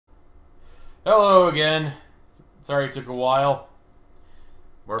Hello again. Sorry it took a while.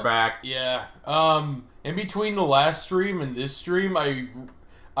 We're back. Yeah. In between the last stream and this stream, I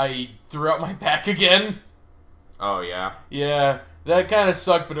threw out my back again. Oh, yeah? Yeah, that kind of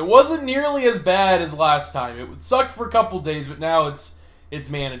sucked, but it wasn't nearly as bad as last time. It sucked for a couple days, but now it's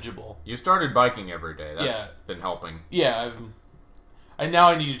manageable. You started biking every day. That's been helping. Yeah, now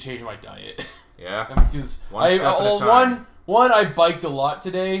I need to change my diet. Yeah? Because One step at a time. One, I biked a lot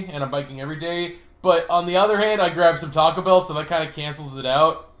today, and I'm biking every day. But on the other hand, I grabbed some Taco Bell, so that kind of cancels it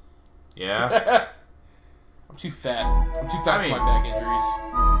out. Yeah? I'm too fat. I'm too fat for my back injuries.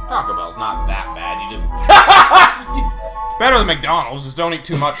 Taco Bell's not that bad. You just... It's better than McDonald's. Just don't eat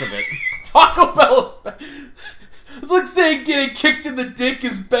too much of it. Taco Bell is bad. It's like saying getting kicked in the dick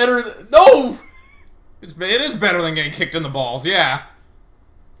is better than... No! It is better than getting kicked in the balls, yeah.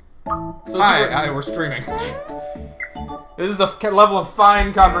 So Hi, we're streaming. This is the level of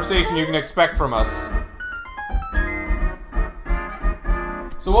fine conversation you can expect from us.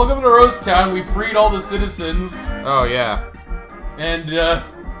 So welcome to Roast Town. We freed all the citizens. Oh, yeah. And,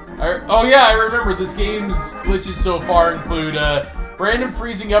 I remember this game's glitches so far include, random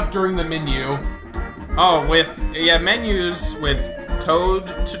freezing up during the menu. Oh, menus with Toad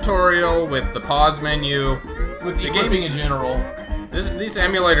tutorial, with the pause menu. With the equipping in general. This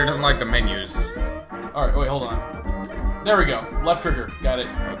emulator doesn't like the menus. Alright, wait, hold on. There we go. Left trigger. Got it.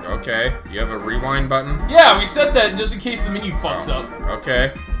 Okay. Do you have a rewind button? Yeah, we set that just in case the menu fucks up.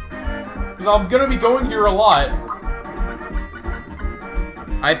 Okay. Because I'm gonna be going here a lot.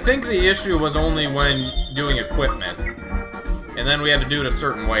 I think the issue was only when doing equipment. And then we had to do it a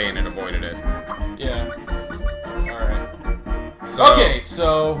certain way and it avoided it. Yeah. Alright. So, okay,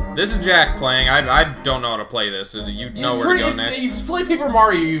 so... This is Jack playing. I don't know how to play this. You know where to go next. You've played Paper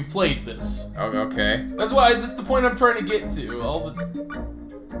Mario, you've played this. Oh, okay. That's that's the point I'm trying to get to. Alright,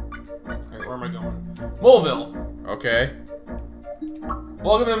 where am I going? Moleville. Okay.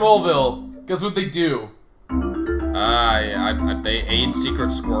 Welcome to Moleville. Guess what they do? They aid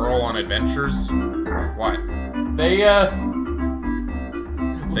Secret Squirrel on adventures? What? They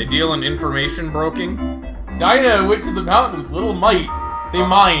deal in information broking? Dinah went to the mountain with little might. They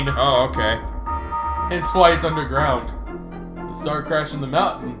mine. Oh, okay. Hence why it's underground. The star crashed in the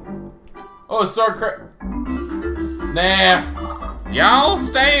mountain. Oh, a star crash. Nah. Y'all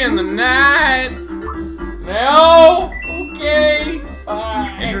stay in the night. No. Okay.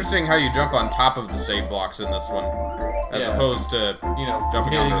 Bye. Interesting how you jump on top of the save blocks in this one, as opposed to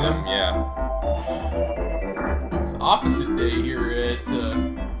jumping under them. Yeah. It's opposite day here at.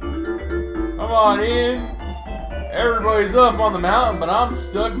 Come on in. Everybody's up on the mountain, but I'm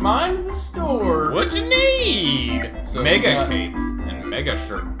stuck minding the store. What you need? So Mega cape and mega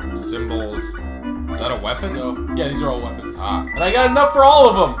shirt symbols. Is that a weapon? So, yeah, these are all weapons. Ah. And I got enough for all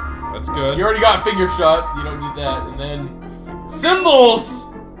of them. That's good. You already got finger shot. You don't need that. And then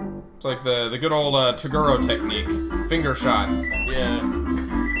symbols. It's like the good old Toguro technique. Finger shot. Yeah.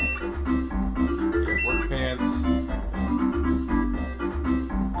 Yeah, work pants.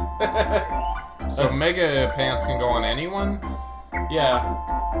 So mega pants can go on anyone? Yeah.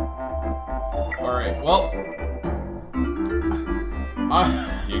 Alright, well.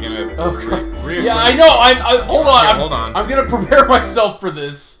 You're gonna... Okay. Yeah, I know, hold on. Hold on. I'm gonna prepare myself for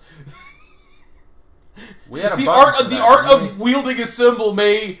this. We had the art of wielding a symbol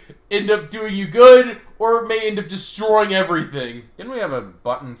may end up doing you good, or it may end up destroying everything. Didn't we have a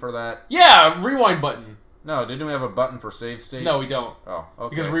button for that? Yeah, rewind button. No, didn't we have a button for save state? No, we don't. Oh,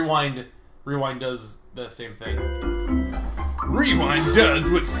 okay. Because rewind does the same thing. Rewind does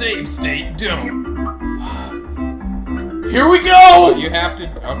what save state don't. Here we go! But you have to...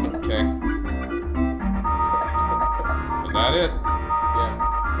 Oh, okay. Was that it?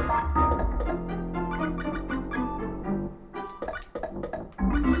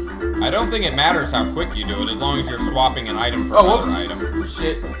 Yeah. I don't think it matters how quick you do it, as long as you're swapping an item for another item.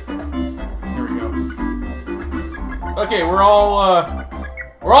 Shit. Here we go. Okay, we're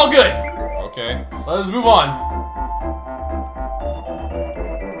all good. Okay. Let's move on.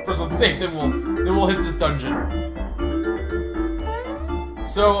 First, let's save, then we'll hit this dungeon.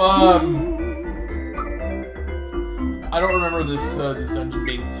 So, I don't remember this dungeon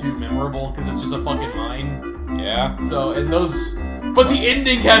being too memorable because it's just a fucking mine. Yeah. So, but the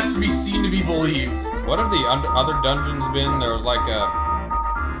ending has to be seen to be believed. What have the other dungeons been? There was like a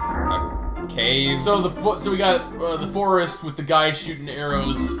cave. So we got the forest with the guy shooting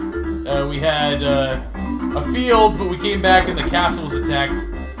arrows. We had a field, but we came back and the castle was attacked.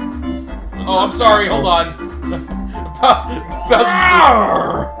 I'm sorry. Hold on.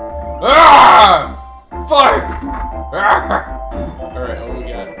 Fire! Alright, what do we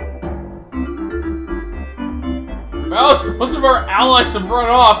got? Most of our allies have run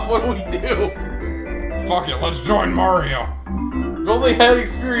off. What do we do? Fuck it, let's join Mario. We've only had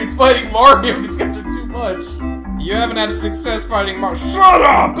experience fighting Mario. These guys are too much. You haven't had success fighting Mario. Shut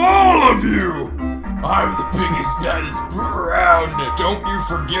up, all of you! I'm the biggest, baddest brute around. Don't you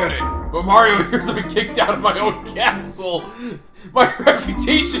forget it. But Mario hears I've been kicked out of my own castle. My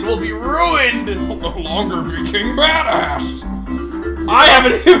reputation will be ruined. I'll no longer be King Badass. I have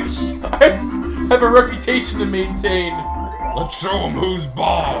an image. I have a reputation to maintain. Let's show him who's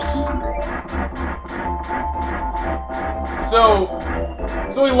boss. So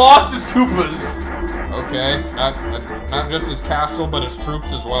he lost his Koopas. Okay, not just his castle, but his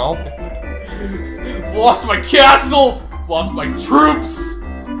troops as well. Lost my castle. Lost my troops.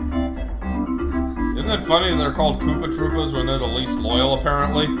 Isn't it funny they're called Koopa Troopas when they're the least loyal,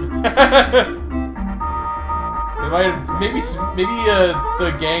 apparently? They might have, maybe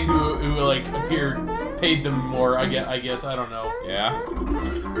the gang who like appeared paid them more. I guess I don't know. Yeah.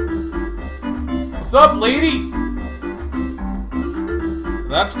 What's up, lady?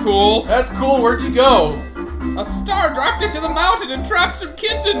 That's cool. That's cool. Where'd you go? A star dropped into the mountain and trapped some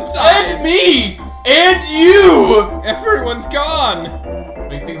kids inside. And me! And you! Everyone's gone.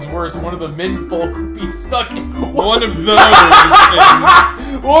 Make things worse, one of the menfolk be stuck in... One of those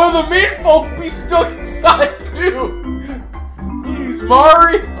things. One of the menfolk be stuck inside, too! Please,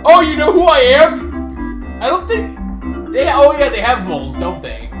 Mari! Oh, you know who I am? I don't think... Oh, yeah, they have moles, don't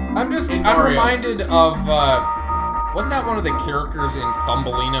they? I'm Mario. reminded of, wasn't that one of the characters in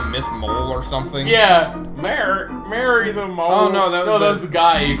Thumbelina, Miss Mole or something? Yeah. Mary the Mole. Oh, no, that was the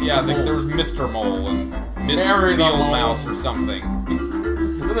guy. Yeah, there was Mr. Mole and Miss Mary the Field Mole. Mouse or something.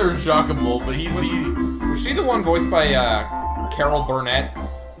 Then there was Jacques Mole, but Was she the one voiced by, Carol Burnett?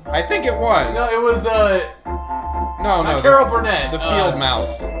 I think it was. No, it was, No, Carol Burnett. The Field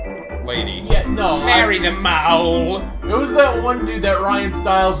Mouse lady. Yeah, no. Mary the Mole. It was that one dude that Ryan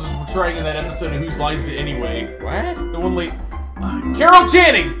Stiles was portraying in that episode of Whose Lines Is It Anyway? What? The one late... Carol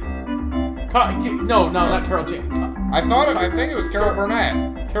Channing! No, not Carol Channing. I think it was Carol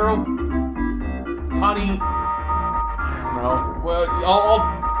Burnett. Carol... Connie... I don't know. Well,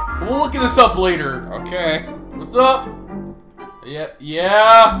 we'll look this up later. Okay. What's up? Yeah?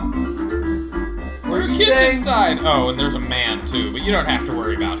 What are you Kids saying? inside. Oh, and there's a man too, but you don't have to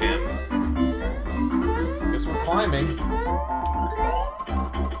worry about him. Guess we're climbing.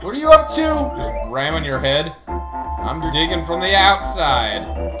 What are you up to? Just ramming your head. I'm digging from the outside.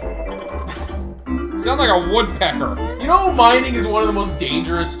 Sound like a woodpecker. You know, mining is one of the most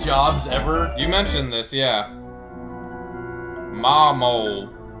dangerous jobs ever. You mentioned this, yeah. Mole.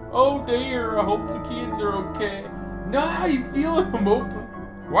 Oh dear, I hope the kids are okay. Nah, how you feeling, Mope?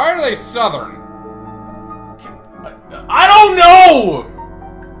 Why are they southern? I don't know!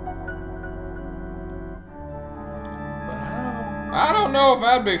 I don't know if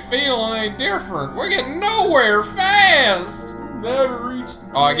I'd be feeling any different. We're getting nowhere fast. Never reached.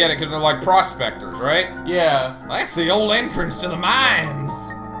 Oh, I get it, because they're like prospectors, right? Yeah. That's the old entrance to the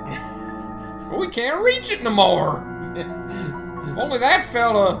mines. But we can't reach it no more. If only that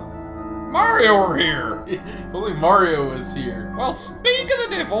fella Mario were here. If only Mario was here. Well, speak of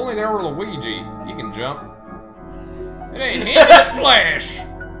the if only there were Luigi. He can jump. It ain't him in the flesh.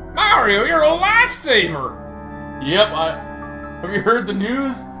 Mario, you're a lifesaver. Yep, have you heard the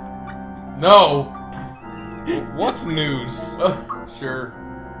news? No. What's news? Sure.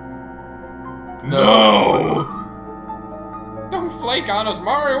 No! Don't flake on us,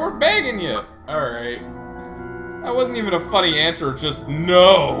 Mario, we're begging you! Alright. That wasn't even a funny answer, just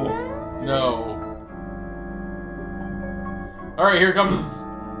no! No. Alright, here comes...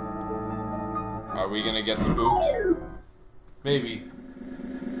 Are we gonna get spooked? Maybe.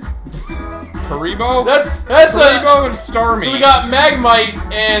 Karibo? That's Karibo and Starmie. So we got Magmite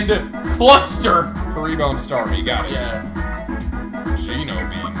and Cluster. Karibo and Starmie, got it. Yeah. Geno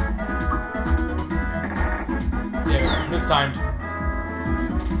Beam. Damn it, mistimed.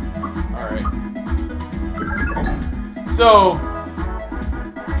 Alright. So...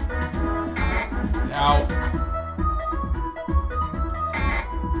 Ow.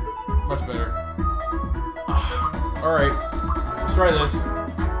 Much better. Alright. Let's try this.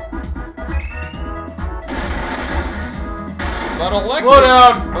 But electric, Slow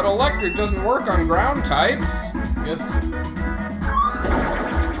down! But electric doesn't work on ground types. Guess.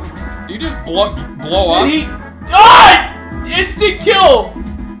 Do you just blow up? Did he... Ah! Instant kill!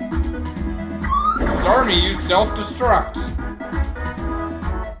 Starmie used self-destruct.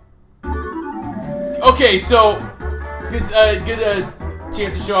 Okay, so... It's good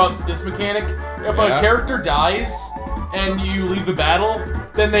chance to show out this mechanic. If a character dies and you leave the battle,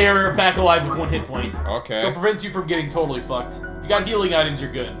 then they are back alive with 1 hit point. Okay. So it prevents you from getting totally fucked. If you got healing items,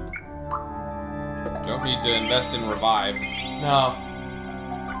 you're good. Don't need to invest in revives. No.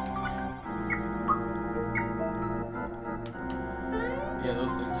 Yeah,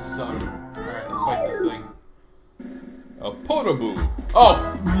 those things suck. Alright, let's fight this thing. A Potoboo. Oh!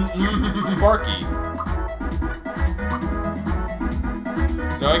 Sparky.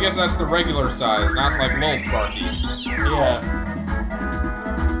 So I guess that's the regular size, not like Lil Sparky. Yeah.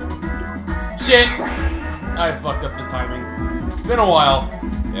 Shit! I fucked up the timing. It's been a while.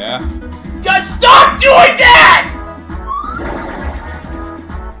 Yeah? Guys, stop doing that!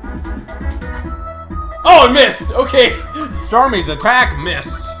 Oh, I missed! Okay. Stormy's attack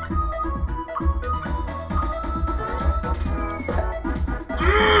missed.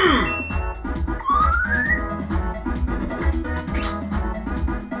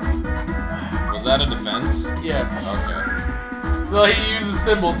 Was that a defense? Yeah. Okay. So he uses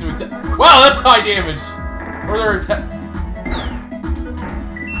symbols to attack. Wow, that's high damage! Or their attack.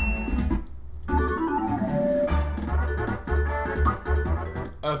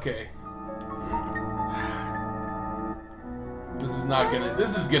 Okay.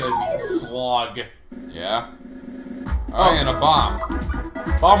 This is gonna be a slog. Yeah? Oh, and a bomb.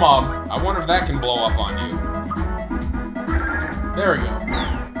 Bomb. I wonder if that can blow up on you. There we go.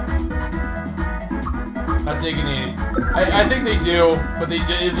 Not taking any. I think they do, but it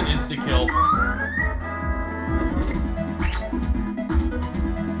is an insta-kill.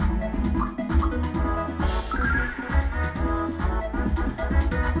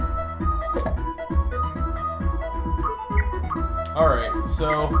 Alright,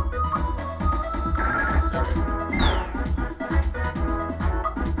 so...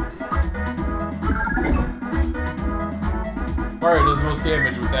 Mario does the most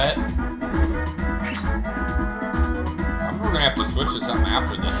damage with that. We're gonna have to switch to something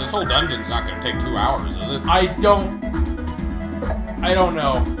after this. This whole dungeon's not gonna take 2 hours, is it? I don't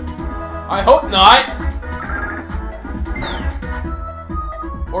know. I hope not!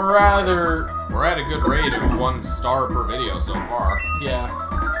 Or rather... We're at a good rate of 1 star per video so far. Yeah.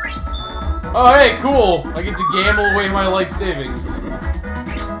 Oh, hey, cool! I get to gamble away my life savings.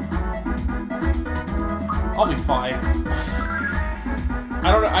 I'll be fine.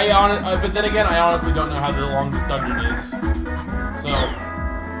 But then again, I honestly don't know how long this dungeon is. So,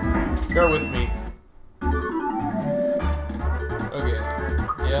 bear with me. Okay.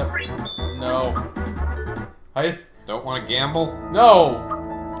 Yep. No. I don't want to gamble? No!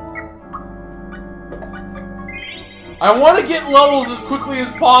 I want to get levels as quickly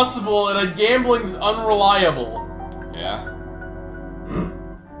as possible, and gambling's unreliable. Yeah.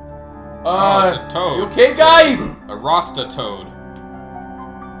 Oh, it's a toad. You okay, guy? A Rasta toad.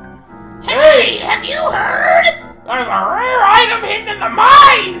 Hey, have you heard? There's a rare item hidden in the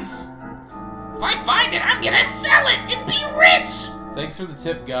mines! If I find it, I'm gonna sell it and be rich! Thanks for the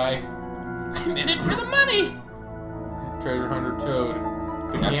tip, guy. I'm in it for the money! Treasure Hunter Toad.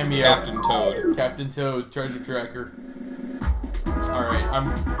 The cameo. Captain Toad. Captain Toad, treasure tracker. Alright,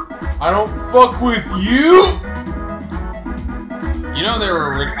 I don't fuck with you! You know,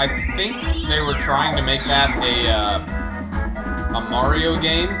 I think they were trying to make that a Mario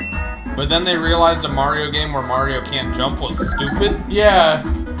game, but then they realized a Mario game where Mario can't jump was stupid. Yeah.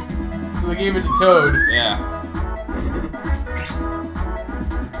 So they gave it to Toad. Yeah.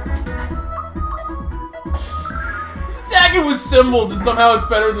 Stack it with symbols and somehow it's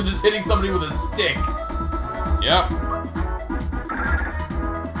better than just hitting somebody with a stick. Yep.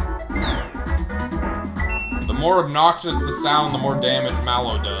 The more obnoxious the sound, the more damage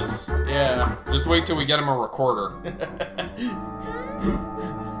Mallow does. Yeah. Just wait till we get him a recorder.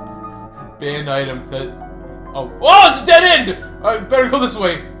 Banned item that... Oh, it's a dead end! I better go this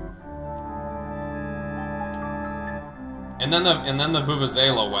way. And then the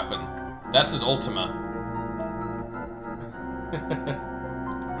Vuvuzela weapon. That's his ultima.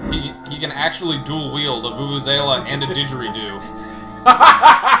 he can actually dual wield a Vuvuzela and a didgeridoo.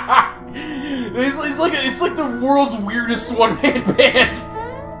 It's like the world's weirdest one-man band.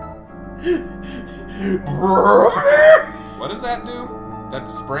 What does that do? That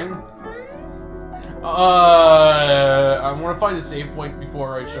spring? I want to find a save point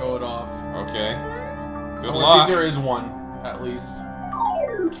before I show it off. Okay. Good I luck. want to see if there is one, at least.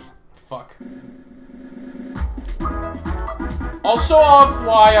 Fuck. I'll show off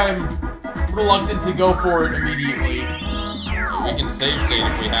why I'm reluctant to go for it immediately. We can save state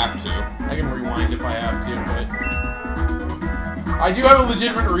if we have to. I can rewind if I have to, but... I do have a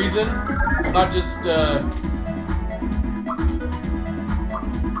legitimate reason, not just,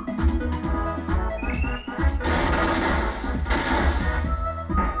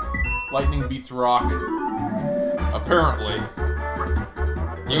 Lightning beats rock. Apparently.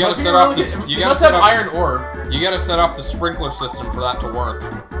 You gotta Must be set off really the. good- You it gotta must set have off. iron ore. You gotta set off the sprinkler system for that to work.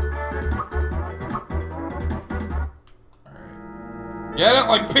 Alright. Get it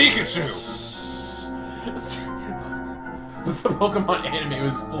like Pikachu. The Pokemon anime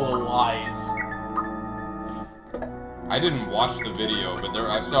was full of lies. I didn't watch the video, but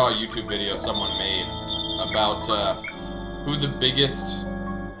I saw a YouTube video someone made about who the biggest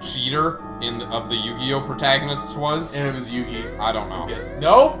cheater of the Yu-Gi-Oh protagonists was. And it was Yugi. I don't know. Yes.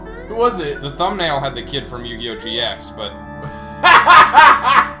 No? Who was it? The thumbnail had the kid from Yu-Gi-Oh GX, but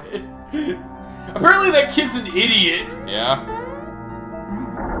Apparently that kid's an idiot. yeah.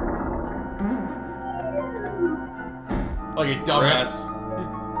 Like a dumbass.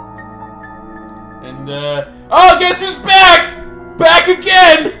 And, oh, guess who's back? Back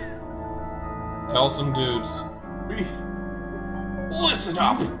again! Tell some dudes. Listen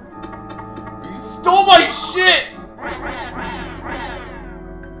up. You stole my shit!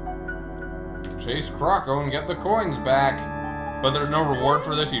 Chase Croco and get the coins back. But there's no reward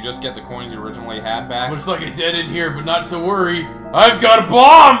for this, you just get the coins you originally had back. Looks like it's dead in here, but not to worry. I've got a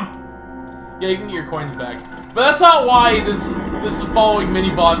bomb! Yeah, you can get your coins back. But that's not why this following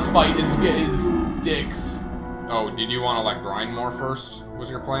mini-boss fight is dicks. Oh, did you want to, like, grind more first? Was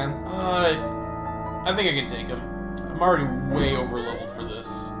your plan? I think I can take him. I'm already way over-leveled for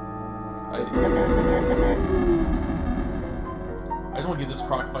this. I just want to get this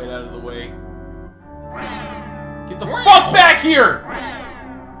croc fight out of the way. Get the fuck back here!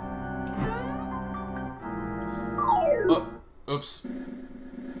 Oops.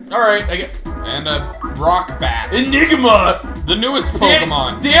 Alright, I get... And a rock bat. Enigma! The newest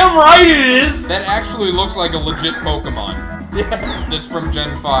Pokemon. Damn right it is! That actually looks like a legit Pokemon. Yeah. That's from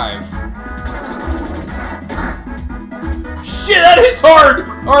Gen 5. Shit, that hits hard!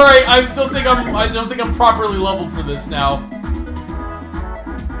 Alright, I don't think I'm properly leveled for this now.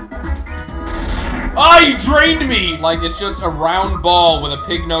 Ah, you drained me! Like, it's just a round ball with a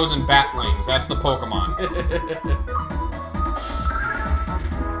pig nose and bat wings. That's the Pokemon.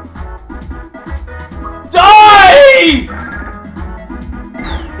 Die!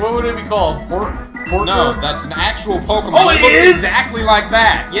 What would it be called? Porker? No, that's an actual Pokemon. Oh, it looks is? exactly like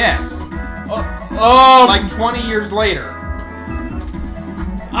that. Yes. Like 20 years later.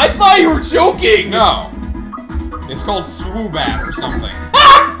 I thought you were joking! No. It's called Swoobat or something.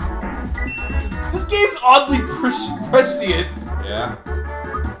 This game's oddly prescient. Yeah.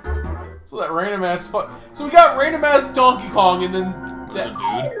 So that random ass So we got random ass Donkey Kong and then That's a dude.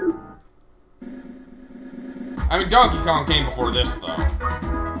 I mean, Donkey Kong came before this, though.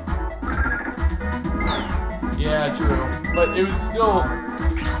 Yeah, true. But it was still...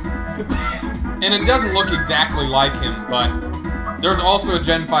 And it doesn't look exactly like him, but there's also a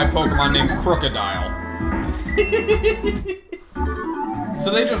Gen 5 Pokemon named Crocodile. So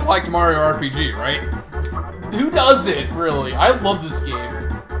they just liked Mario RPG, right? Who doesn't, really? I love this game.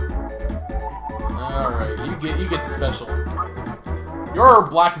 Alright, you get the special. You're a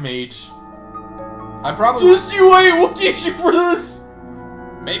black mage. I probably... Just you wait, we'll get you for this!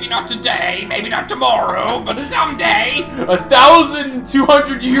 Maybe not today, maybe not tomorrow, but someday.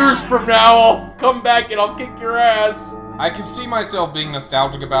 1,200 years from now, I'll come back and I'll kick your ass. I could see myself being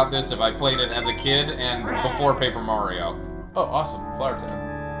nostalgic about this if I played it as a kid and before Paper Mario. Oh, awesome. Flower tab.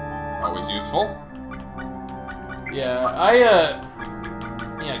 Always useful. Yeah, yeah,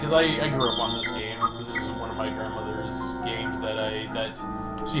 because I grew up on this game. This is one of my grandmother's games that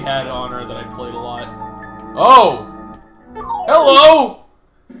she had on her that I played a lot. Oh! Hello!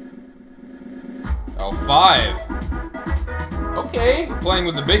 Oh, 5. Okay. We're playing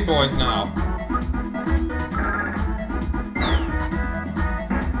with the big boys now.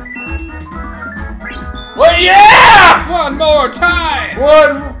 Well, yeah! One more time!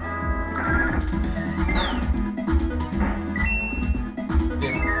 One.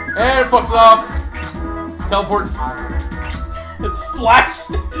 And it fucks off. Teleports. It's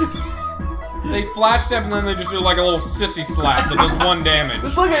flashed. They flash step and then they just do like a little sissy slap that does 1 damage.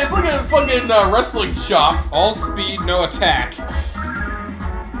 It's like a fucking wrestling chop. All speed, no attack.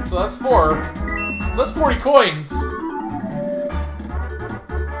 So that's 4. So that's 40 coins.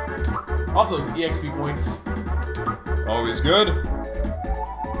 Also, EXP points. Always good.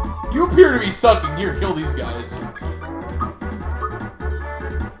 You appear to be sucking. Here, kill these guys.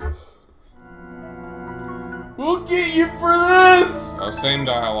 We'll get you for this! Oh, same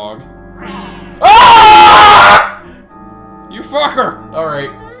dialogue. Ah! You fucker! Alright.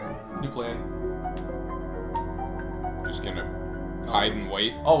 New plan. Just gonna hide and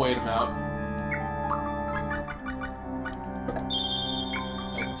wait. I'll wait him out.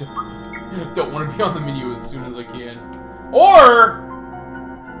 Don't want to be on the menu as soon as I can. Or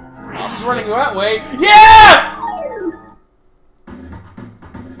she's running that way. Yeah!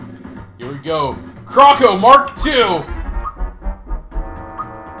 Here we go. Croco Mark II.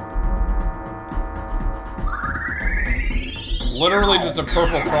 Literally just a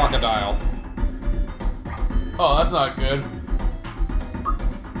purple crocodile. Oh, that's not good.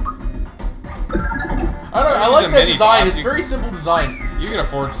 I like that design. It's very simple design. You can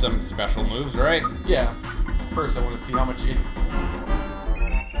afford some special moves, right? Yeah. First, I want to see how much it.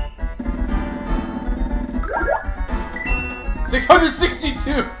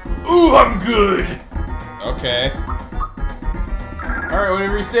 662. Ooh, I'm good. Okay. All right,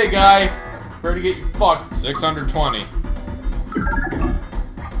 whatever you say, guy. Ready to get you fucked. 620.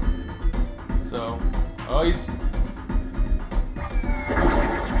 So, oh, he's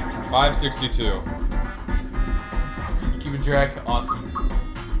 562. keeping track. Awesome.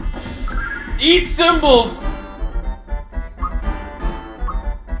 Eat symbols.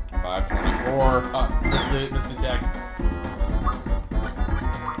 524. Missed the attack.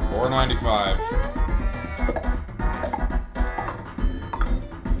 495.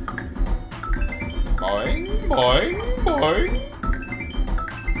 Boing, boing, boing.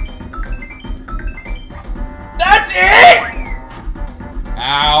 That's it.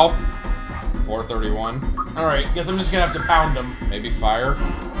 Ow. 431. All right, guess I'm just gonna have to pound him. Maybe fire.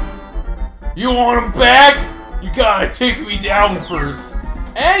 You want him back? You gotta take me down first.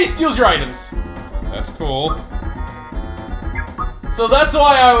 And he steals your items. That's cool. So that's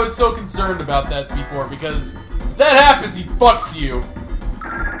why I was so concerned about that before, because if that happens, he fucks you.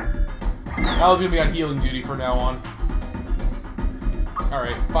 I was gonna be on healing duty from now on.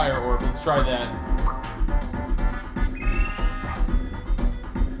 Alright, fire orb, let's try that.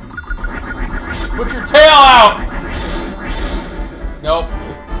 Put your tail out! Nope.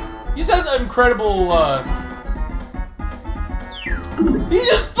 He says incredible, He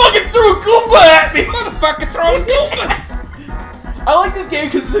just fucking threw a Goomba at me! Motherfucker throwing Goombas! I like this game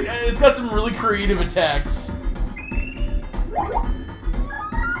because it's got some really creative attacks.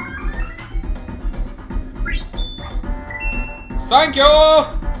 Thank you!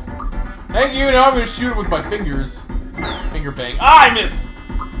 Thank you, now I'm gonna shoot him with my fingers. Finger bang. Ah, I missed!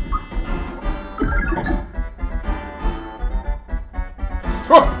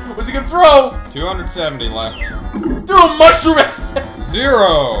 What's he gonna throw? 270 left. Threw a mushroom at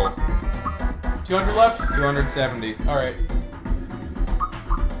 0! 200 left? 270. Alright.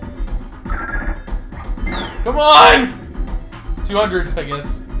 Come on! 200, I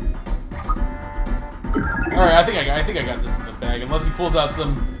guess. Alright, I think I got this in the bag, unless he pulls out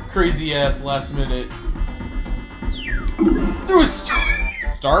some crazy ass last minute. Threw a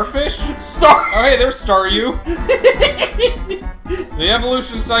Starfish? Star. Oh, hey, there's Staryu. The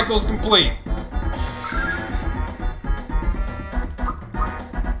evolution cycle's complete.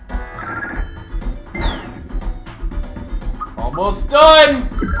 Almost done!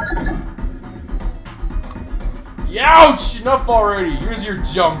 Youch! Enough already. Here's your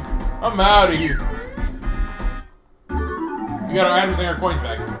junk. I'm out of here. We got our items and our coins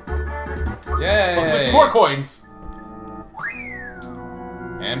back. Yay! Let's 50 more coins.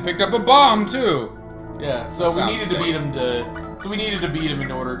 And picked up a bomb too. Yeah, so That we sounds needed safe. to beat him to. So we needed to beat him in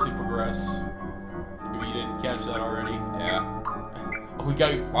order to progress. If you didn't catch that already. Yeah. Oh, we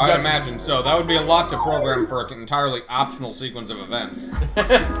got. Well, I'd imagine so. That would be a lot to program for an entirely optional sequence of events.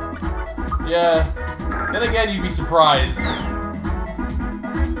 Yeah. Then again, you'd be surprised.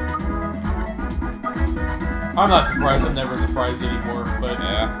 I'm not surprised. I'm never surprised anymore. But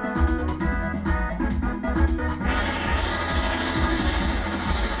Yeah.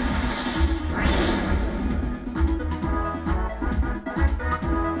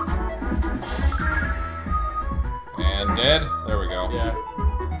 And dead. There we go. yeah.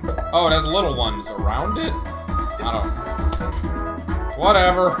 Oh, it has little ones around it? I don't...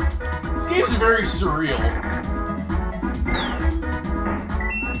 Whatever. This game's very surreal.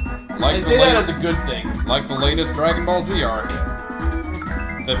 Like I the say that as a good thing. Like the latest Dragon Ball Z arc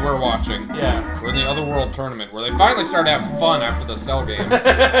that we're watching. Yeah. We're in the Otherworld tournament, where they finally started to have fun after the Cell games.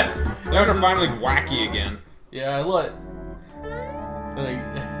 They're finally wacky again. Yeah, I love it.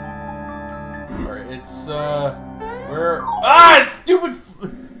 Alright, it's, where... Ah, stupid...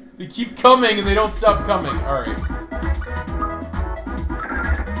 They keep coming and they don't stop coming. Alright.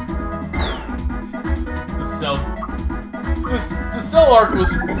 The Cell arc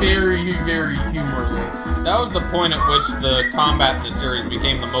was very, very humorless. That was the point at which the combat in the series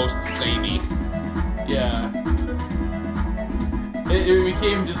became the most samey. Yeah. It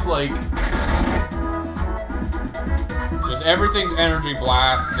became just like... Just everything's energy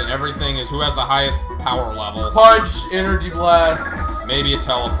blasts, and everything is who has the highest power level. Punch, energy blasts. Maybe a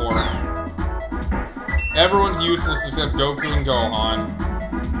teleport. Everyone's useless except Goku and Gohan.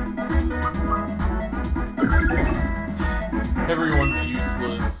 Everyone's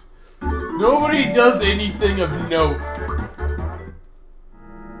useless. Nobody does anything of note.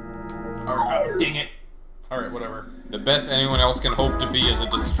 Alright, dang it. Alright, whatever. The best anyone else can hope to be is a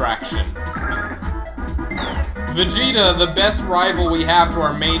distraction. Vegeta, the best rival we have to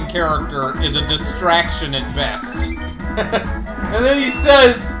our main character, is a distraction at best. And then he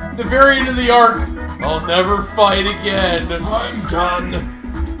says, at the very end of the arc, I'll never fight again. I'm done.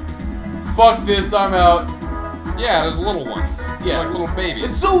 Fuck this, I'm out. Yeah, there's little ones. Yeah. Like little babies.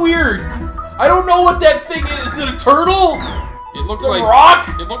 It's so weird. I don't know what that thing is. Is it a turtle? It looks It's a like rock?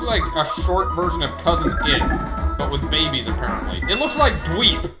 It looks like a short version of Cousin It, but with babies apparently. It looks like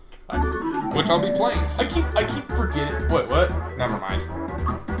Dweep, which I'll be playing. I keep forgetting. Wait, what? Never mind.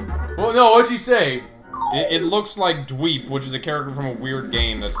 Well, no, what'd you say? It looks like Dweep, which is a character from a weird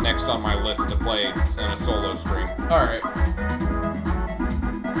game that's next on my list to play in a solo stream. Alright.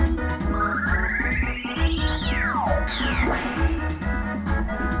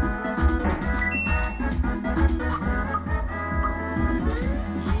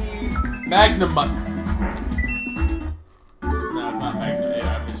 Magnum. No, it's not Magnum.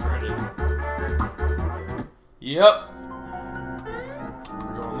 Yeah, I misread it. Yep.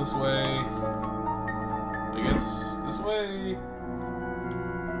 We're going this way. I guess this way.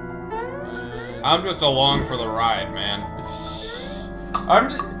 I'm just along for the ride, man.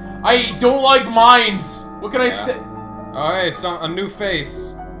 I don't like mines. What can I say? Oh, hey, a new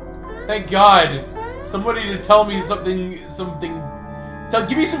face. Thank God. Somebody to tell me something.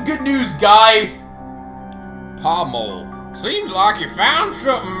 Give me some good news, guy. Pommel. Seems like you found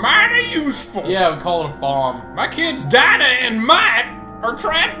something mighty useful. Yeah, we call it a bomb. My kids Dinah and Matt are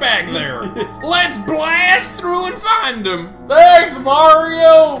trapped back there. Let's blast through and find them. Thanks,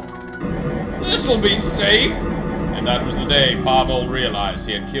 Mario. This'll be safe. And that was the day Pommel realized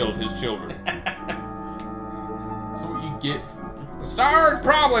he had killed his children. That's what you get. The star's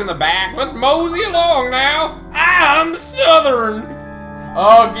probably in the back. Let's mosey along now. I'm Southern.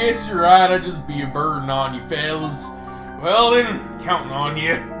 Oh, guess you're right. I'd just be a burden on you, fellas. Well, then, counting on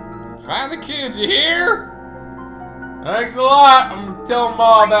you. Find the kids, you hear? Thanks a lot. I'm gonna tell them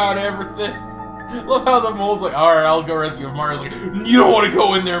all about everything. Love how the mole's like, alright, I'll go rescue him. Mario's like, you don't want to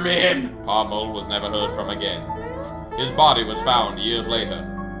go in there, man. Pommel was never heard from again. His body was found years later,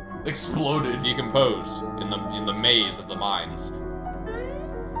 Exploded. decomposed in the maze of the mines,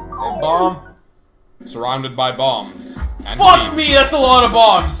 Hey, bomb. surrounded by bombs. And Fuck beats. me, that's a lot of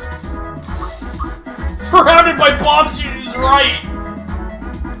bombs. Surrounded by bombs, he's right.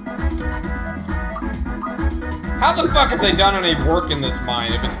 How the fuck have they done any work in this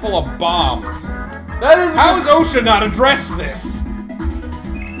mine if it's full of bombs? That is. How has OSHA not addressed this?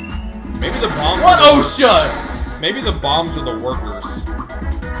 Maybe the bombs. What are the OSHA? Maybe the bombs are the workers.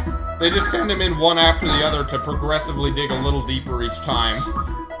 They just send them in one after the other to progressively dig a little deeper each time.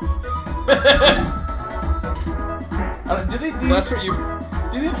 Do That's what you.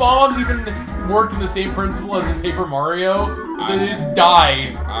 these bombs even work in the same principle as in Paper Mario? Or do they just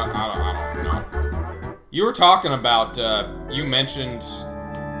die? I don't know. You were talking about, you mentioned,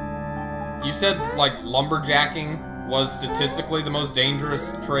 you said, like, lumberjacking was statistically the most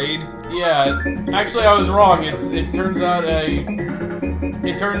dangerous trade? Yeah, actually I was wrong. It turns out,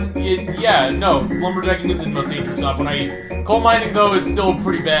 lumberjacking isn't the most dangerous job. Coal mining, though, is still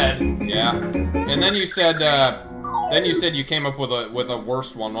pretty bad. Yeah. And then you said you came up with a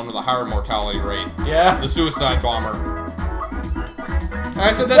worse one with a higher mortality rate. Yeah? The suicide bomber. And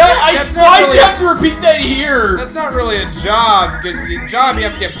I said, Why'd you have to repeat that here? That's not really a job, because the job you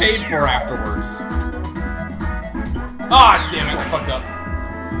have to get paid for afterwards. Ah, damn it, I fucked up.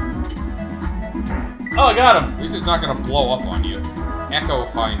 Oh, I got him. At least it's not gonna blow up on you. Echo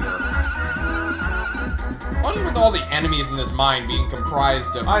Finder. What is with all the enemies in this mine being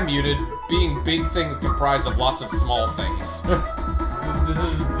comprised of... I'm muted. Being big things comprised of lots of small things? This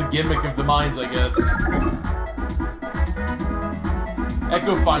is the gimmick of the mines, I guess.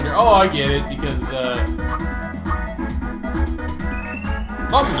 Echo Finder. Oh, I get it, because,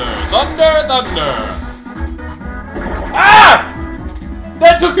 Thunder! Thunder! Thunder! Ah!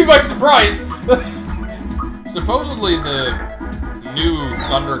 That took me by surprise! Supposedly the new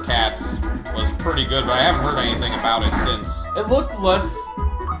Thundercats was pretty good, but I haven't heard anything about it since. It looked less,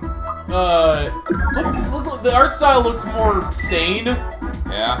 the art style looked more sane.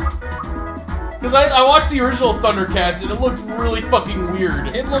 Yeah? Because I watched the original Thundercats and it looked really fucking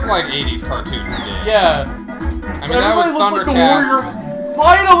weird. It looked like 80s cartoons did. Yeah. I mean, that was Thundercats.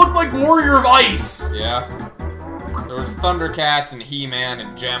 Lionel looked like Warrior of Ice! Yeah. There was Thundercats and He-Man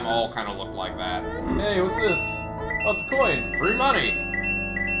and Gem all kind of looked like that. Hey, what's this? Oh, it's a coin. Free money.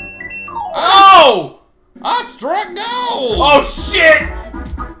 Oh! I struck gold! Oh, shit!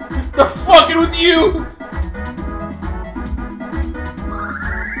 They're fucking with you!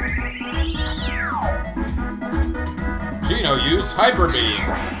 Gino used Hyper Beam.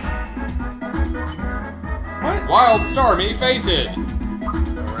 What? Wild Starmie fainted.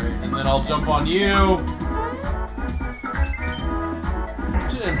 Alright, and then I'll jump on you.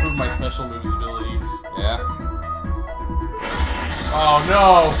 Should improve my special moves abilities. Yeah. Oh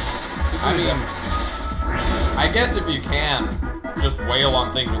no! I mean, I guess if you can just wail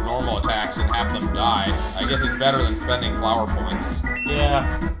on things with normal attacks and have them die, I guess it's better than spending flower points. Yeah.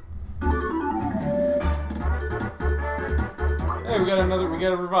 Hey, we got a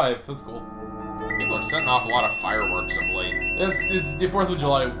revive. That's cool. People are setting off a lot of fireworks of late. It's the 4th of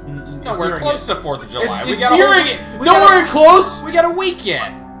July. No, we're close to 4th of July. It's nearing it! Nowhere close! We got a week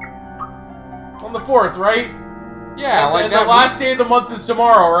yet! On the 4th, right? Yeah, like and that the last day of the month is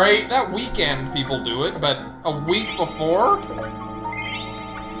tomorrow, right? That weekend people do it, but a week before? They're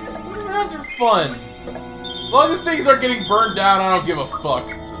having fun. As long as things aren't getting burned down, I don't give a fuck.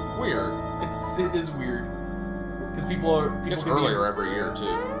 It's just weird. It is weird. Because people are... It gets earlier every year,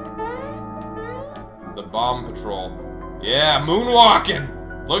 too. The Bomb Patrol. Yeah, moonwalking!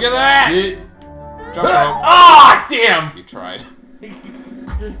 Look at that! Jump rope. Ah, damn! You tried.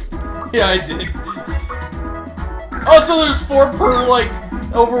 Yeah, I did. Oh, so there's 4 per, like,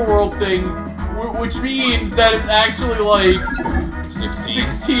 overworld thing, which means that it's actually, like,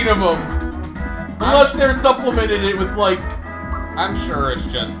 16 of them. Unless they're supplemented it with, like... I'm sure it's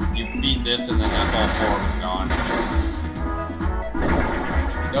just, you beat this and then that's all 4 of them gone.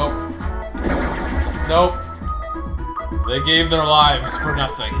 Nope. Nope. They gave their lives for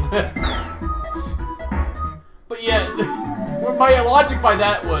nothing. But yeah, my logic by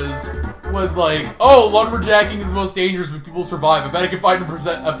that was like, oh, lumberjacking is the most dangerous, but people survive. I bet I can find a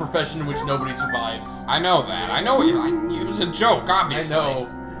profession in which nobody survives. I know that. I know it was a joke, obviously. I know.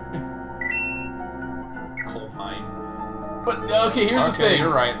 Coal mine. But okay, here's the thing. Okay,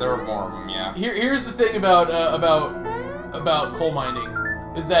 you're right. There are more of them. Yeah. Here's the thing about coal mining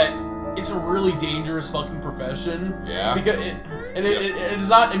is that it's a really dangerous fucking profession. Yeah. Because it is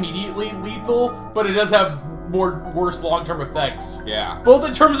not immediately lethal, but it does have worse long-term effects. Yeah. Both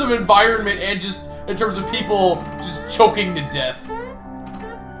in terms of environment and just in terms of people just choking to death.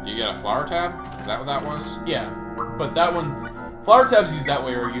 You get a flower tab? Is that what that was? Yeah. But that one... Flower tabs used that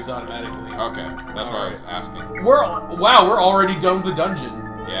way or used automatically. Okay. That's what I was asking. Wow, we're already done with the dungeon.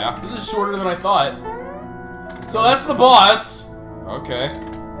 Yeah. This is shorter than I thought. So that's the boss. Okay.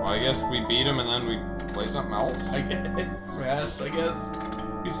 Well, I guess we beat him and then we play something else. I guess. Smash, I guess.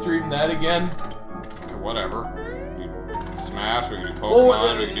 We stream that again. Whatever. We Smash, we can do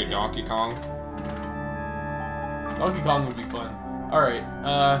Pokemon, we can do Donkey Kong. Donkey Kong would be fun. Alright,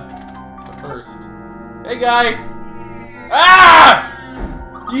 but first. Hey, guy! Ah!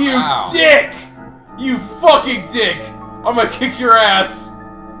 You dick! You fucking dick! I'm gonna kick your ass!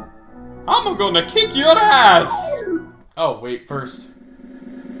 I'm gonna kick your ass! Oh, wait, first.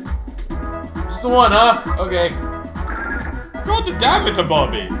 Just the one, huh? Okay. God damn it,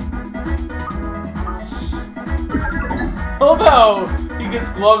 Bobby! I love how he gets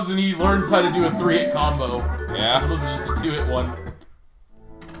gloves and he learns how to do a 3-hit combo. Yeah. As opposed to just a 2-hit one.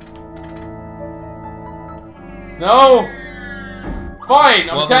 No! Fine,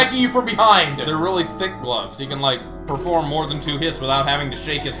 I'm attacking you from behind. They're really thick gloves. He can, like, perform more than 2 hits without having to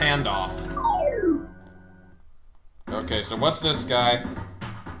shake his hand off. Okay, so what's this guy?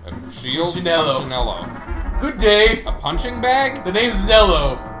 A shield? Punchinello. Punchinello. Good day. A punching bag? The name's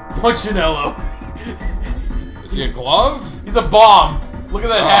Nello. Punchinello. Is he a glove? He's a bomb. Look at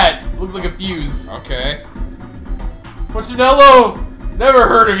that hat. Looks like a fuse. Okay. Punchinello! Never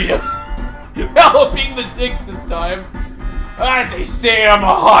heard of you. Mallow being the dick this time. Ah, they say I'm a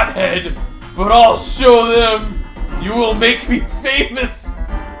hothead, but I'll show them. You will make me famous.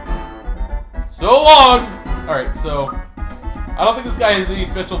 So long. Alright, so I don't think this guy has any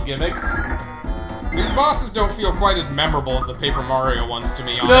special gimmicks. These bosses don't feel quite as memorable as the Paper Mario ones to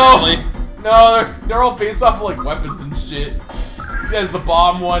me, honestly. No, they're all based off of, like, weapons and shit. This guy's the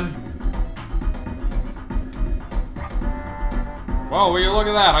bomb one. Whoa, will you look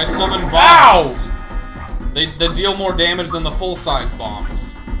at that? I summoned bombs. Ow! They deal more damage than the full-size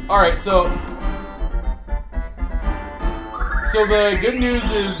bombs. Alright, so the good news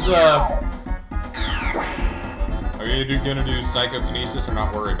is, Are you gonna do psychokinesis or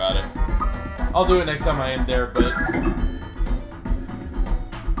not worry about it? I'll do it next time I am there, but...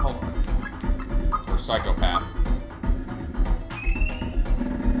 Hold on. Or psychopath.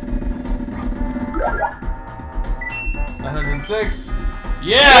 $906.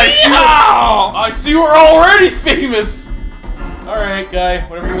 Yeah, I see we're already famous! Alright, guy,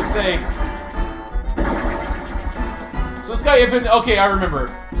 whatever you would say. So this guy okay, I remember.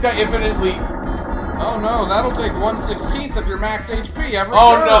 This guy infinitely... Oh no, that'll take 1/16 of your max HP every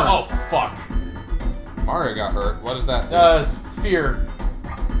Oh turn. no, oh fuck. Mario got hurt. What does that do? It's fear.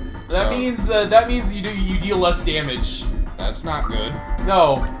 That means you deal less damage. That's not good.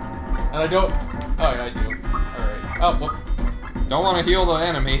 No. And I don't... Oh, yeah, I do. Alright. Oh, well. Don't want to heal the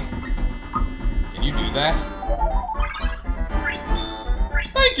enemy. Can you do that?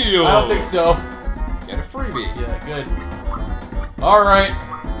 Thank you! I don't think so. Get a freebie. Yeah, good. Alright.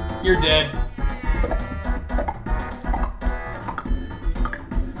 You're dead.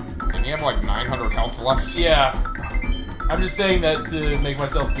 Can you have like 900 health left? Yeah. I'm just saying that to make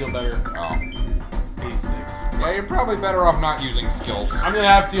myself feel better. Oh. 86. Yeah, you're probably better off not using skills. I'm gonna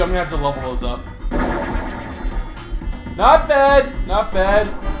have to level those up. Not bad, not bad.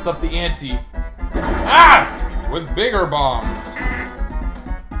 It's up the ante. Ah! With bigger bombs.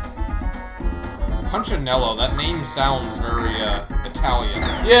 Punchinello, that name sounds very, Italian.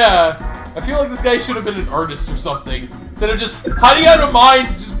 Yeah. I feel like this guy should have been an artist or something. Instead of just hiding out of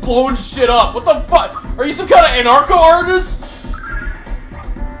mines, just blowing shit up. What the fuck? Are you some kind of anarcho-artist?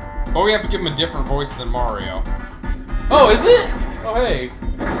 But we have to give him a different voice than Mario. Oh, is it? Oh, hey.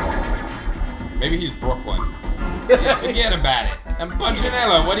 Maybe he's Brooklyn. Yeah, forget about it. I'm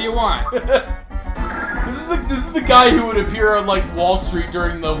Punchinello, what do you want? This is the guy who would appear on like Wall Street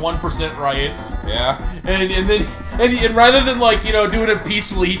during the 1% riots. Yeah. And rather than like, you know, doing it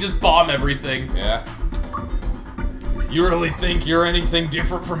peacefully, he just bomb everything. Yeah. You really think you're anything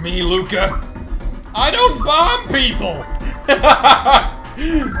different from me, Luca? I don't bomb people!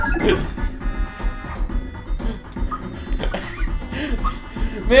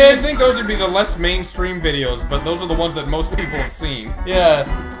 Man, I think those would be the less mainstream videos, but those are the ones that most people have seen. Yeah.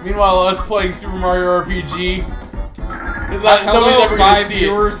 Meanwhile, us playing Super Mario RPG is that hello, nobody's ever gonna 5 see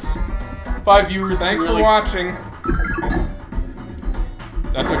viewers. it. 5 viewers. Thanks really... for watching.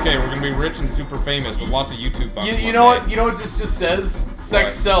 That's okay. We're gonna be rich and super famous with lots of YouTube bucks. You know what? You know what this just says? Sex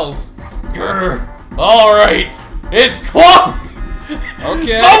What? sells. Grr. All right. It's Club.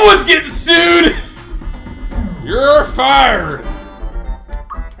 Okay. Someone's getting sued. You're fired.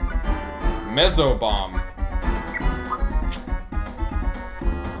 Mezzo bomb.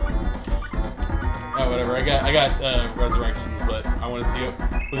 Oh, whatever. I got resurrections, but I want to see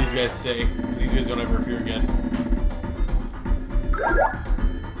what these guys say because these guys don't ever appear again.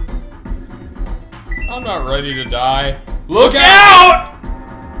 I'm not ready to die. Look out!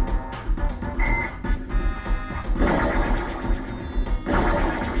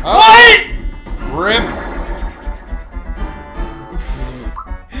 What? Rip.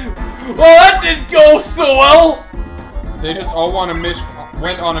 Well, that didn't go so well. They just all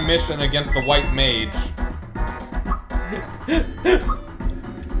went on a mission against the white mage.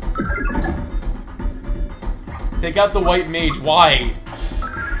 Take out the white mage. Why?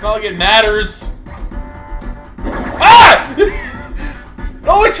 It's not like it matters. Ah! It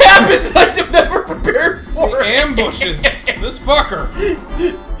always happens and I'm never prepared for it. Ambushes. This fucker.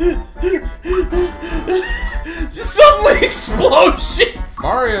 Just suddenly explosions.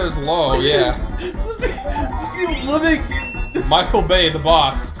 Mario's low, yeah. It's supposed to be living. Michael Bay, the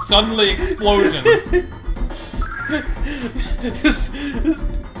boss. Suddenly explosions.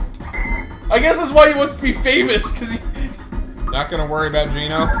 I guess that's why he wants to be famous, because he... Not gonna worry about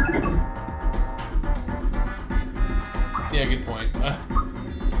Gino? Yeah, good point.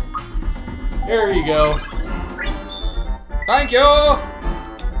 There you go. Thank you!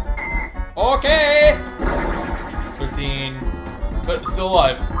 Okay! 13. But still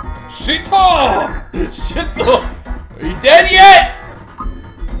alive. Shito! Shito! Are you dead yet?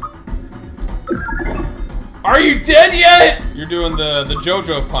 Are you dead yet? You're doing the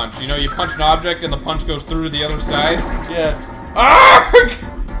JoJo punch. You know, you punch an object and the punch goes through to the other side? Yeah. Arrgh!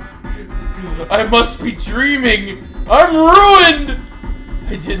 I must be dreaming. I'm ruined!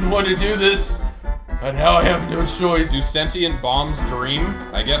 I didn't want to do this, but now I have no choice. Do sentient bombs dream?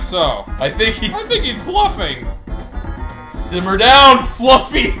 I guess so. I think he's bluffing. Simmer down,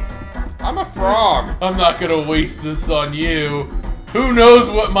 Fluffy! I'm a frog. I'm not gonna waste this on you. Who knows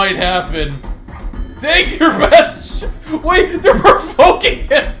what might happen? Take your best wait, they're provoking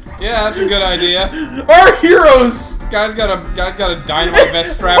him! Yeah, that's a good idea. Our heroes! Guy's got a dynamite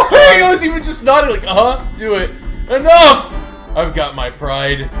vest strapped Our on. heroes even just nodding like, do it. Enough! I've got my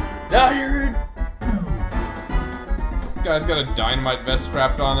pride. Now you're in Guy's got a dynamite vest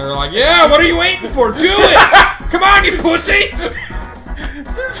strapped on there. Like, yeah, what are you waiting for? Do it! Come on, you pussy!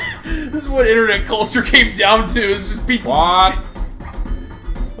 This is what internet culture came down to. It's just people. What?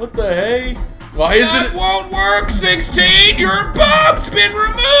 What the hey? Why isn't it? Won't work, 16! Your bomb's been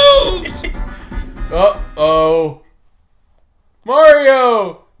removed! Uh-oh.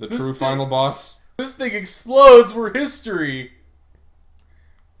 Mario! The true final boss. This thing explodes. We're history.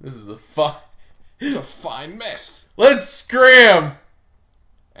 This is a It's a fine mess. Let's scram!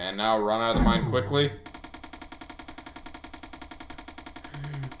 And now run out of the mine quickly.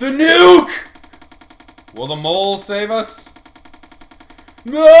 The nuke! Will the mole save us?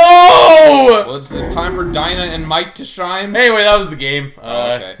 No! Well, it's time for Dinah and Mike to shine. Anyway, that was the game.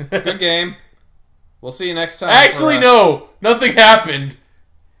 Okay. Good game. We'll see you next time. Actually, no. Nothing happened.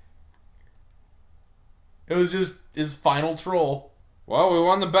 It was just his final troll. Well, we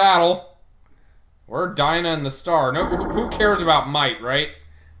won the battle. We're Dinah and the star. No, who cares about Might, right?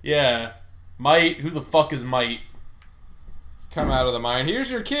 Yeah. Might. Who the fuck is Might? Come out of the mine. Here's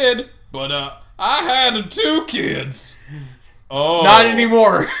your kid. But, I had 2 kids. Oh. Not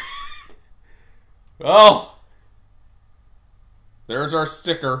anymore. Well. There's our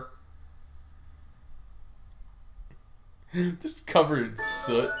sticker. Just covered in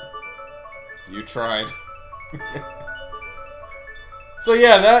soot. You tried. So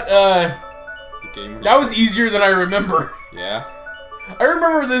yeah, that Game that was easier than I remember. Yeah. I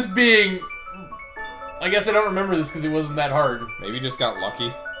remember this being... I guess I don't remember this because it wasn't that hard. Maybe you just got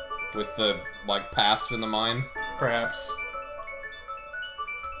lucky with the, like, paths in the mine. Perhaps.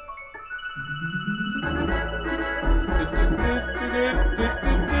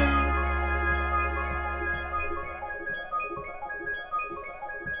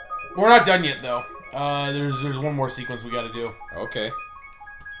 We're not done yet, though. There's one more sequence we gotta do. Okay.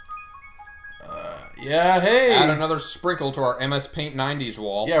 Yeah, hey! Add another sprinkle to our MS Paint 90s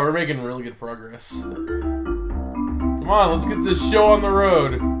wall. Yeah, we're making really good progress. Come on, let's get this show on the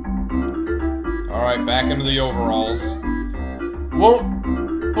road. Alright, back into the overalls. Won't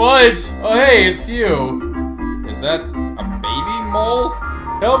budge! Oh, hey, it's you. Is that a baby mole?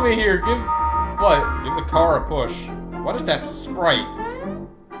 Help me here, give... What? Give the car a push. What is that sprite?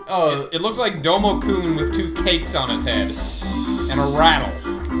 Oh... It looks like Domo-kun with 2 cakes on his head. And a rattle.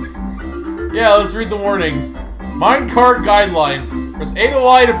 Yeah, let's read the warning. Minecart guidelines. Press A to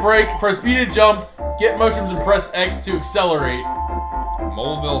Y to brake, press B to jump, get mushrooms and press X to accelerate.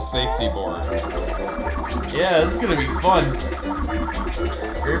 Moleville Safety Board. Yeah, this is gonna be fun.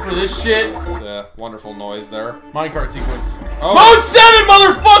 Ready for this shit? It's a wonderful noise there. Minecart sequence. Oh. Mode 7,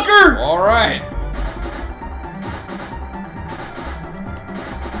 motherfucker! Alright.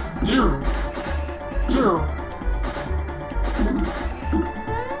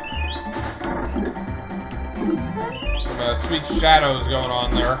 Some sweet shadows going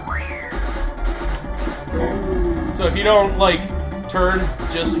on there. So if you don't, like, turn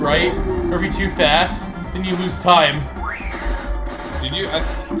just right, or if you're too fast, then you lose time. Did you, I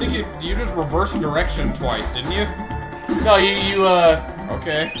think you just reversed direction twice, didn't you? No,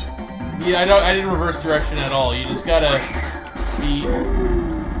 Okay. yeah, I didn't reverse direction at all. You just gotta be...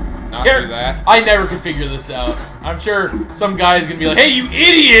 Not do that. I never could figure this out. I'm sure some guy's gonna be like, hey, you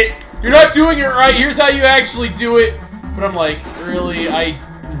idiot! You're not doing it right, here's how you actually do it! But I'm like, really? I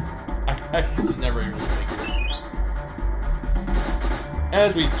just never even figured.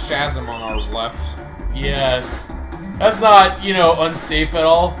 And Sweet chasm on our left. yeah. That's not, you know, unsafe at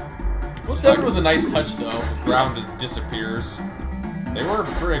all. Well, 7 was a nice touch, though. The ground just disappears. They were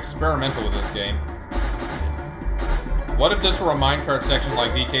pretty experimental with this game. What if this were a minecart section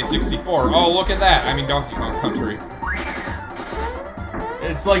like VK64? Oh, look at that! I mean Donkey Kong Country.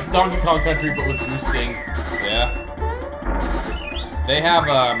 It's like Donkey Kong Country, but with boosting. Yeah. They have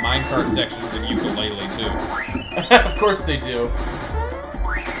minecart sections in Ukulele, too. Of course they do.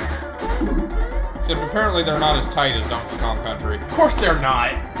 Except apparently they're not as tight as Donkey Kong Country. Of course they're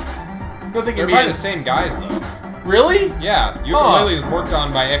not. Nothing They're can be by the as... same guys, though. Really? Yeah, Ukulele is worked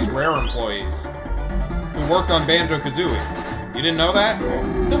on by ex-Rare employees who worked on Banjo-Kazooie. You didn't know that?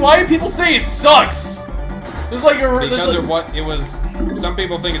 Then why do people say it sucks? There's like a... Because of what it was... Some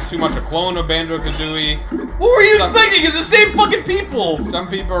people think it's too much a clone of Banjo-Kazooie. What were you expecting? It's the same fucking people! Some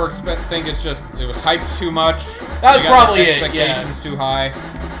people think it's just... It was hyped too much. That's They got probably their it, expectations too high.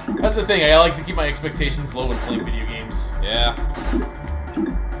 That's the thing, I like to keep my expectations low when playing video games. Yeah. So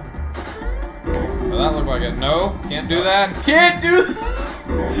that looked like it. No, can't do that. Can't do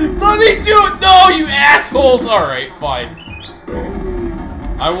Let me do it! No, you assholes! Alright, fine.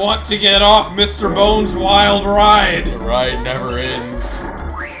 I want to get off Mr. Bones' wild ride. The ride never ends.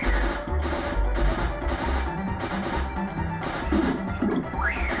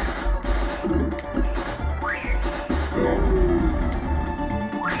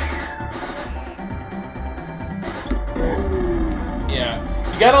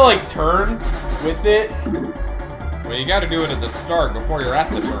 gotta, like, turn with it. Well, you gotta do it at the start before you're at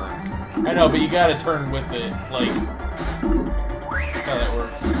the turn. I know, but you gotta turn with it, like... That's how that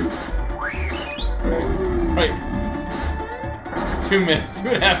works. Right. 2 minutes,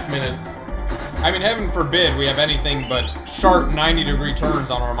 2.5 minutes. I mean, heaven forbid we have anything but sharp 90-degree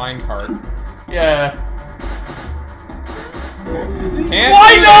turns on our minecart. Yeah. And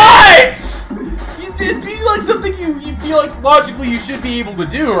why not? It'd be like something you feel like logically you should be able to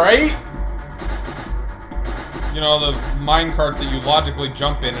do, right? You know, the minecart that you logically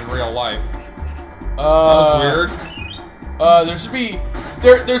jump in real life. That was weird. There should be...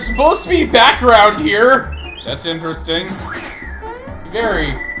 There's supposed to be background here. That's interesting.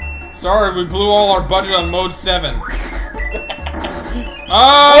 Very. Sorry, we blew all our budget on mode 7.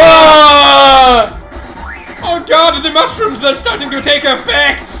 Oh god, the mushrooms, they're starting to take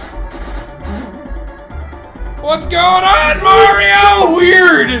effect! What's going on, Mario? So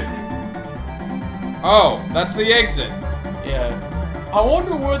weird! Oh, that's the exit. Yeah. I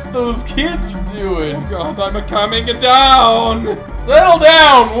wonder what those kids are doing. Oh god, I'm coming down! Settle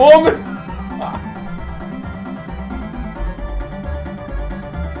down, woman!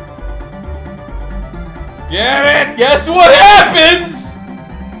 Get it? Guess what happens?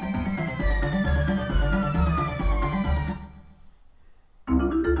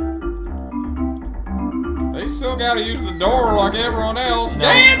 They still gotta use the door like everyone else. No.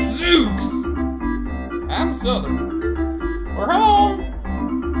 Gadzooks! I'm Southern. We're home.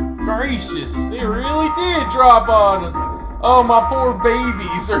 Gracious, they really did drop on us. Oh, my poor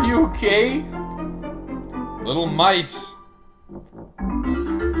babies. Are you okay? Little mites.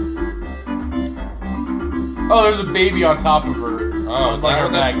 Oh, there's a baby on top of her. Oh, is that her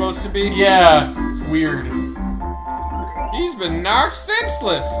what that's back. supposed to be? Yeah, it's weird. He's been knocked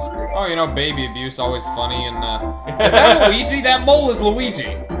senseless. Oh, you know, baby abuse always funny and is that Luigi? That mole is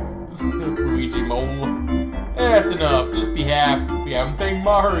Luigi. Luigi mole. That's enough. Just be happy. We haven't thanked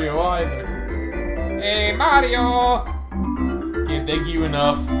Mario either. Hey, Mario. Can't thank you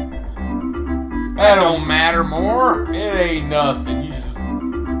enough. That don't matter more. It ain't nothing. You just...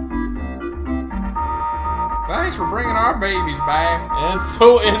 Thanks for bringing our babies back. And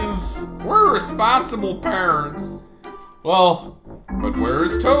so ends... We're responsible parents. Well... But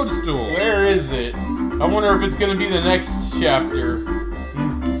where's Toadstool? Where is it? I wonder if it's gonna be the next chapter.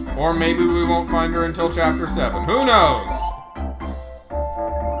 Or maybe we won't find her until chapter 7. Who knows?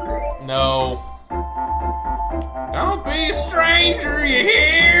 No. Don't be a stranger, you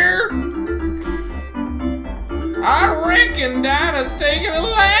hear? I reckon Dinah's taking a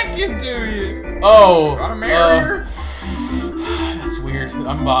liking to you. Oh. Wanna marry her? That's weird.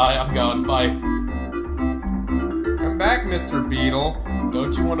 I'm gone. Bye. Come back, Mr. Beetle.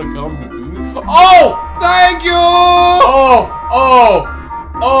 Don't you want to come to Booth? Oh! Thank you!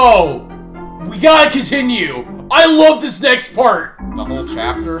 Oh! We gotta continue! I love this next part! The whole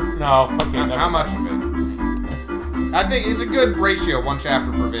chapter? No, okay, How much of it? I think it's a good ratio, 1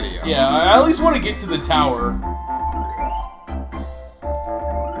 chapter per video. Yeah, I at least want to get to the tower.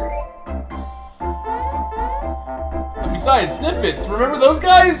 And besides, Sniffits, remember those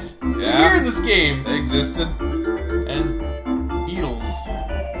guys? Yeah. They're here in this game. They existed. And beetles.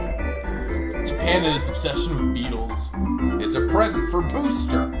 Japan and its obsession with beetles. It's a present for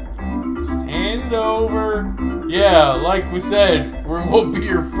Booster. Just hand it over. Yeah, like we said, we'll be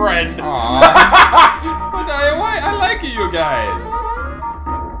your friend. Aww. But I like you guys.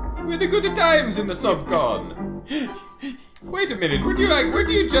 We had a good times in the subcon. Wait a minute, were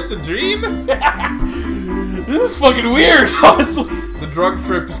you just a dream? This is fucking weird, honestly. The drug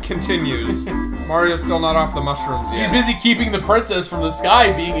trip continues. Mario's still not off the mushrooms yet. He's busy keeping the princess from the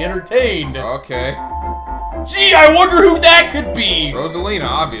sky being entertained. Okay. Gee, I wonder who that could be. Rosalina,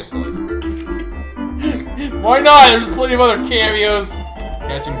 obviously. Why not? There's plenty of other cameos.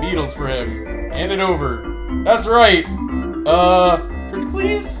 Catching beetles for him. Hand it over. That's right. Pretty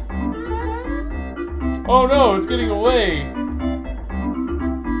please? Oh no, it's getting away.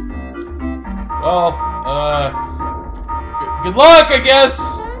 Well, good luck, I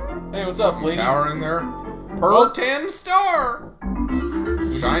guess. Hey, what's up, lady? Cowering there. Pearl 10 star.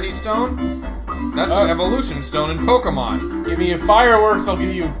 Shiny stone? That's an evolution stone in Pokemon. Give me a fireworks, I'll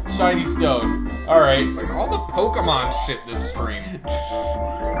give you a shiny stone. Alright. Like all the Pokemon shit this stream.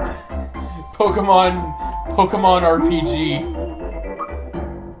 Pokemon RPG.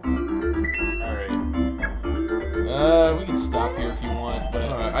 Alright. We can stop here if you want,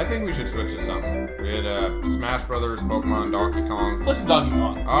 but... I think we should switch to something. We had Smash Brothers, Pokemon, Donkey Kong. Let's play some Donkey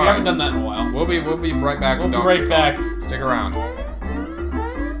Kong. We All haven't right. done that in a while. We'll be right back. We'll with be Donkey right Kong. back. Stick around.